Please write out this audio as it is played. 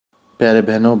प्यारे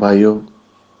बहनों भाइयों,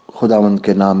 खुदावंद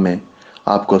के नाम में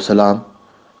आपको सलाम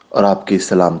और आपकी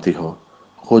सलामती हो।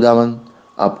 खुदावंद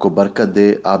आपको बरकत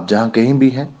दे। आप जहाँ कहीं भी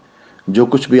हैं, जो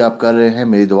कुछ भी आप कर रहे हैं,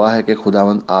 मेरी दुआ है कि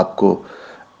खुदावंद आपको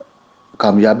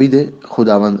कामयाबी दे,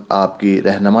 खुदावंद आपकी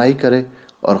रहनुमाई करे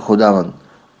और खुदावंद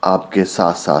आपके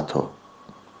साथ साथ हो।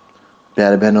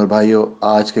 प्यारे बहनों और भाइयों,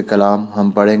 आज के कलाम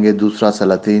हम पढ़ेंगे दूसरा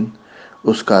सलातीन,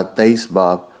 उसका 23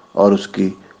 बाब और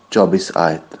उसकी 24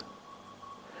 आयत।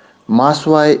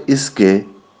 मासवाए इसके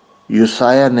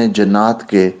यूसाया ने जन्नात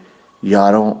के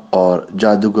यारों और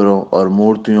जादूगरों और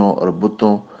मूर्तियों और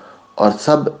बुतों और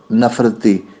सब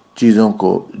नफरती चीज़ों को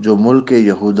जो मुल्क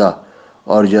यहूदा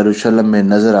और यरूशलेम में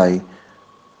नजर आई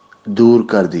दूर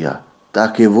कर दिया,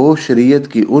 ताकि वो शरीयत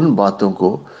की उन बातों को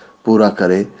पूरा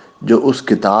करे जो उस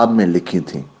किताब में लिखी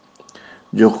थीं,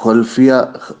 जो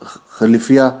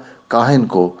खलीफिया काहिन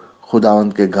को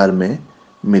खुदावंद के घर में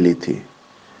मिली थी।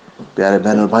 प्यारे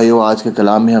बहन और भाइयों, आज के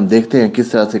कलाम में हम देखते हैं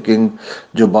किस तरह से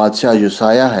जो बादशाह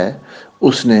यूसाया है,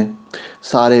 उसने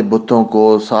सारे बुतों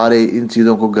को, सारे इन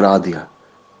चीज़ों को गिरा दिया।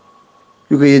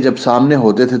 क्योंकि ये जब सामने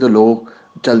होते थे तो लोग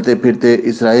चलते फिरते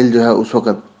इसराइल जो है उस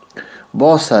वक़्त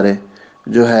बहुत सारे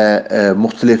जो है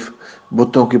मुख्तलिफ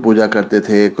बुतों की पूजा करते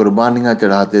थे, कुर्बानियाँ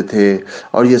चढ़ाते थे,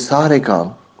 और ये सारे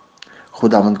काम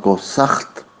खुदावंद को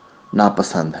सख्त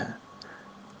नापसंद हैं।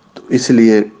 तो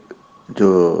इसलिए जो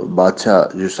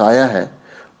बादशाह यूसाया है,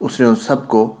 उसने उन सब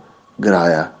को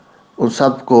गिराया, उन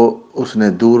सब को उसने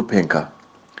दूर फेंका,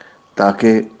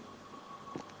 ताकि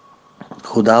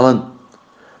खुदावंद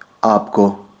आपको,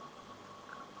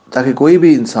 ताकि कोई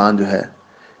भी इंसान जो है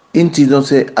इन चीज़ों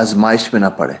से आजमाइश में ना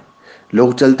पड़े।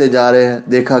 लोग चलते जा रहे हैं,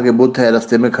 देखा कि बुत है,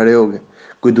 रास्ते में खड़े हो गए।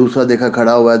 कोई दूसरा देखा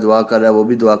खड़ा हुआ है, दुआ कर रहा है, वो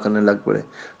भी दुआ करने लग पड़े।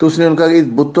 तो उसने उनका इस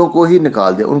बुतों को ही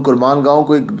निकाल दिया, उन कुर्बान गाहों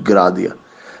को ही गिरा दिया,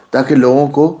 ताकि लोगों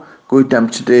को कोई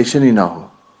टेम्पटेशन ही ना हो,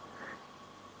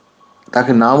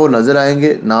 ताकि ना वो नजर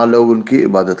आएंगे, ना लोग उनकी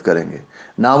इबादत करेंगे,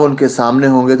 ना वो उनके सामने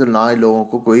होंगे, तो ना ही लोगों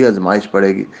को कोई आजमाइश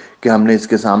पड़ेगी कि हमने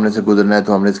इसके सामने से गुजरना है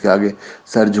तो हमने इसके आगे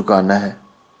सर झुकाना है।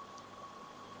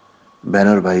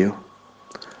 बहनों और भाइयों,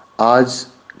 आज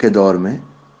के दौर में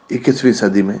 21वीं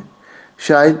सदी में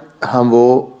शायद हम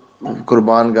वो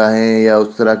कुर्बान गाहें या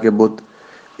उस तरह के बुत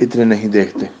इतने नहीं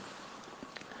देखते,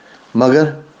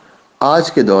 मगर आज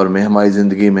के दौर में हमारी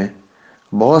ज़िंदगी में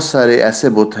बहुत सारे ऐसे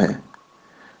बुत हैं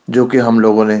जो कि हम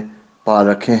लोगों ने पाल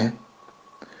रखे हैं,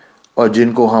 और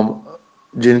जिनको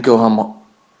हम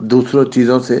दूसरों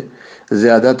चीज़ों से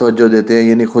ज़्यादा तवज्जो देते हैं,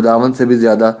 यानी खुदावंद से भी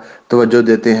ज़्यादा तवज्जो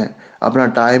देते हैं, अपना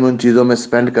टाइम उन चीज़ों में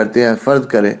स्पेंड करते हैं। फ़र्ज़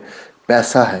करें,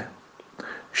 पैसा है,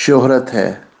 शोहरत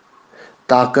है,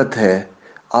 ताकत है।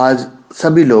 आज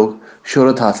सभी लोग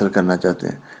शोहरत हासिल करना चाहते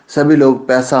हैं, सभी लोग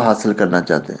पैसा हासिल करना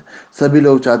चाहते हैं, सभी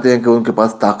लोग चाहते हैं कि उनके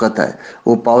पास ताकत है,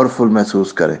 वो पावरफुल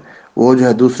महसूस करें, वो जो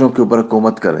है दूसरों के ऊपर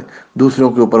हुकूमत करें, दूसरों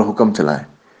के ऊपर हुक्म चलाएं।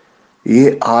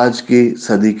 ये आज की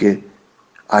सदी के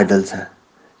आइडल्स हैं,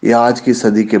 ये आज की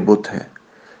सदी के बुत हैं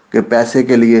कि पैसे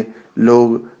के लिए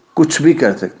लोग कुछ भी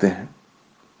कर सकते हैं,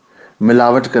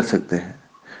 मिलावट कर सकते हैं,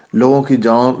 लोगों की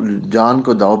जान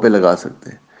को दांव पे लगा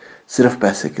सकते हैं सिर्फ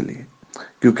पैसे के लिए।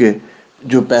 क्योंकि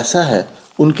जो पैसा है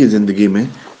उनकी ज़िंदगी में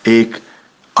एक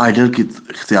आइडल की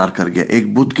इख्तियार कर गया,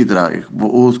 एक बुत की तरह,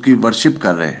 वो उसकी वर्शिप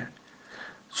कर रहे हैं।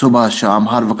 सुबह शाम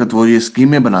हर वक्त वो ये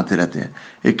स्कीमें बनाते रहते हैं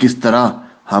कि किस तरह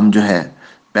हम जो है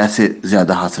पैसे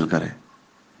ज़्यादा हासिल करें।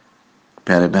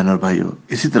 प्यारे बहनों और भाइयों,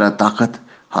 इसी तरह ताकत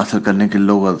हासिल करने के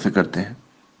लोग ऐसे करते हैं,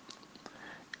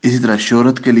 इसी तरह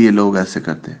शोहरत के लिए लोग ऐसे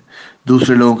करते हैं।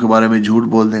 दूसरे लोगों के बारे में झूठ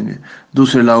बोल देंगे,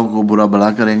 दूसरे लोगों को बुरा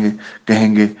भला करेंगे,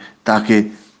 कहेंगे,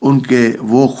 ताकि उनके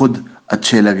वो खुद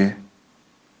अच्छे लगे।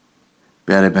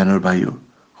 प्यारे बहनों और भाइयों,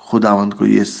 खुदावंद को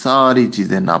ये सारी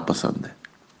चीज़ें नापसंद है।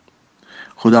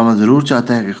 खुदावंद ज़रूर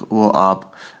चाहता है कि वो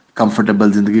आप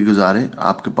कंफर्टेबल ज़िंदगी गुजारें,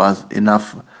 आपके पास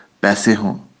इनफ पैसे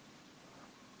हों।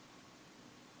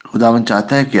 खुदावंद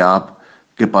चाहता है कि आप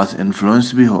के पास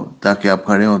इन्फ्लुएंस भी हो, ताकि आप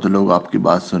खड़े हो तो लोग आपकी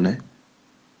बात सुने।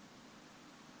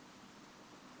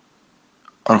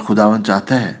 और खुदावंद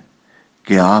चाहता है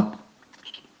कि आप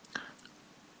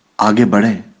आगे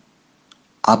बढ़ें,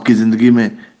 आपकी ज़िंदगी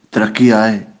में तरक्की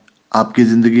आए, आपकी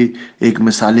ज़िंदगी एक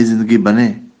मिसाली ज़िंदगी बने।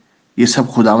 ये सब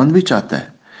खुदावंद भी चाहता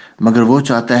है, मगर वो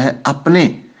चाहता है अपने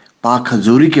पाक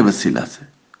हजूरी के वसीला से,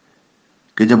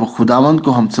 कि जब खुदावंद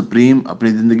को हम सुप्रीम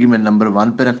अपनी ज़िंदगी में नंबर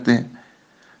 1 पे रखते हैं,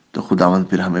 तो खुदावंद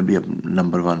फिर हमें भी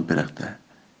नंबर 1 पे रखता है।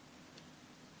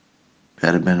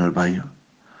 प्यारे बहन और भाइयों,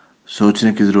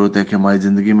 सोचने की ज़रूरत है कि हमारी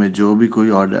ज़िंदगी में जो भी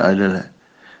कोई आइडल है,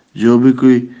 जो भी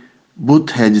कोई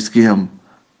बुत है जिसकी हम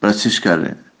प्रशिश कर रहे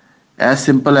हैं, एज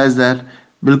सिंपल एज दैट,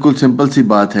 बिल्कुल सिंपल सी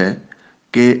बात है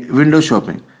कि विंडो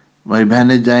शॉपिंग, हमारी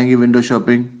बहनें जाएंगी विंडो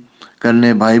शॉपिंग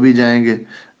करने, भाई भी जाएंगे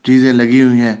چیزیں لگی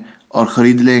ہوئی ہیں اور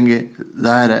خرید لیں گے،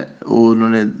 ظاہر ہے وہ انہوں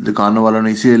نے دکانوں والوں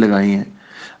نے اسی لیے لگائی ہیں۔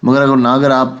 مگر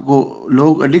اگر آپ کو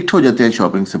لوگ ایڈکٹ ہو جاتے ہیں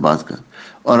شاپنگ سے باز کر،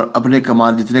 اور اپنے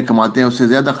جتنے کماتے ہیں اس سے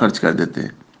زیادہ خرچ کر دیتے ہیں۔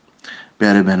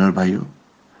 پیارے بہنوں اور بھائیوں،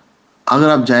 اگر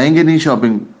آپ جائیں گے نہیں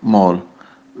شاپنگ مال،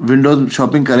 ونڈوز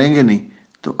شاپنگ کریں گے نہیں،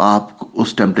 تو آپ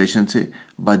اس ٹیمپٹیشن سے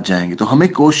بچ جائیں گے۔ تو ہمیں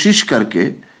کوشش کر کے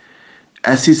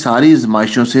ایسی ساری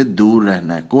آزمائشوں سے دور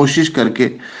رہنا ہے، کوشش کر کے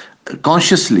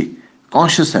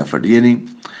کانشیس ایفرٹ، یعنی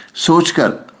سوچ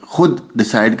کر خود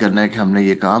ڈیسائیڈ کرنا ہے کہ ہم نے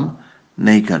یہ کام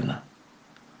نہیں کرنا۔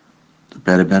 تو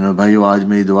پیارے بہنوں بھائیوں، آج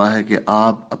میری دعا ہے کہ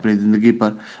آپ اپنی زندگی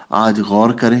پر آج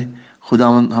غور کریں۔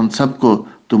 خداوند ہم سب کو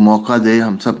تو موقع دے،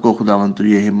 ہم سب کو خداوند تو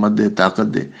یہ ہمت دے،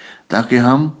 طاقت دے، تاکہ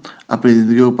ہم اپنی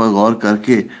زندگیوں پر غور کر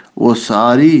کے وہ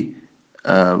ساری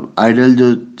آئیڈل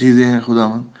جو چیزیں ہیں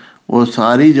خداوند، وہ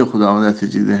ساری جو خداوند ایسی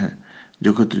چیزیں ہیں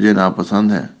جو کہ تجھے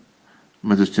ناپسند ہیں،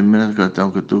 میں تجھ سے منت کرتا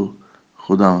ہوں کہ تو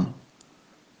خداوند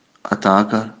عطا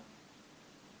کر۔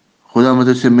 خدا میں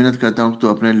تجھ سے منت کرتا ہوں کہ تو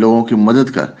اپنے لوگوں کی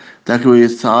مدد کر، تاکہ وہ یہ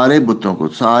سارے بتوں کو،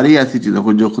 ساری ایسی چیزوں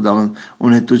کو جو خداوند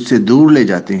انہیں تجھ سے دور لے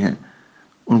جاتی ہیں،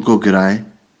 ان کو گرائیں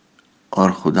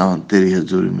اور خداوند تیری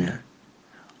حضوری میں آئے،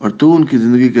 اور تو ان کی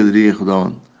زندگی کے ذریعے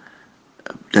خداوند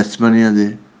ٹیسٹمنیاں دے،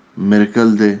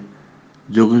 میریکل دے،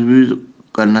 جو کچھ بھی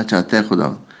کرنا چاہتا ہے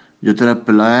خداوند، جو تیرا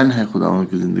پلان ہے خداوند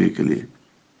کی زندگی کے لیے،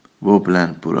 وہ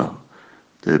پلان پورا ہو،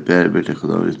 تیرے پیارے بیٹے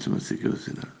خداوند یسوع مسیح کے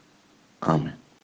وسیلہ، آمین۔